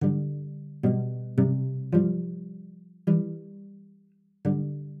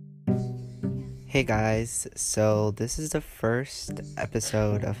Hey guys, so this is the first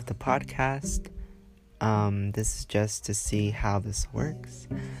episode of the podcast. This is just to see how this works.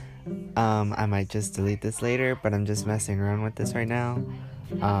 I might just delete this later, but I'm just messing around with this right now.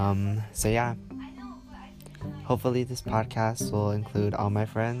 So yeah, hopefully this podcast will include all my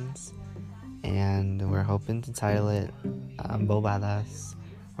friends, and we're hoping to title it Bobadas,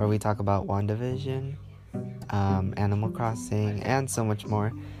 where we talk about WandaVision, Animal Crossing, and so much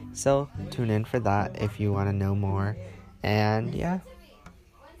more. So tune in for that if you want to know more. And yeah.